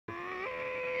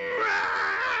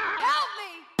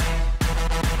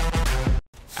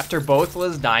After both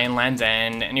Liz die and lands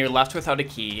in, and you're left without a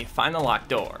key, find the locked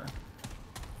door.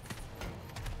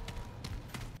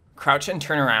 Crouch and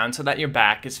turn around so that your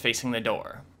back is facing the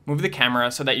door. Move the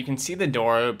camera so that you can see the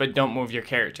door, but don't move your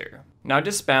character. Now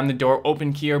just spam the door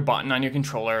open key or button on your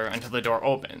controller until the door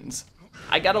opens.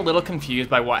 I got a little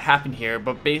confused by what happened here,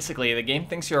 but basically the game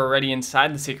thinks you're already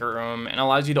inside the secret room and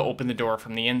allows you to open the door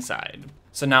from the inside.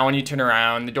 So now when you turn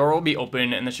around, the door will be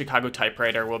open and the Chicago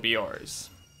Typewriter will be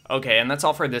yours. Okay, and that's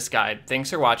all for this guide. Thanks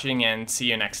for watching and see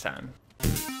you next time.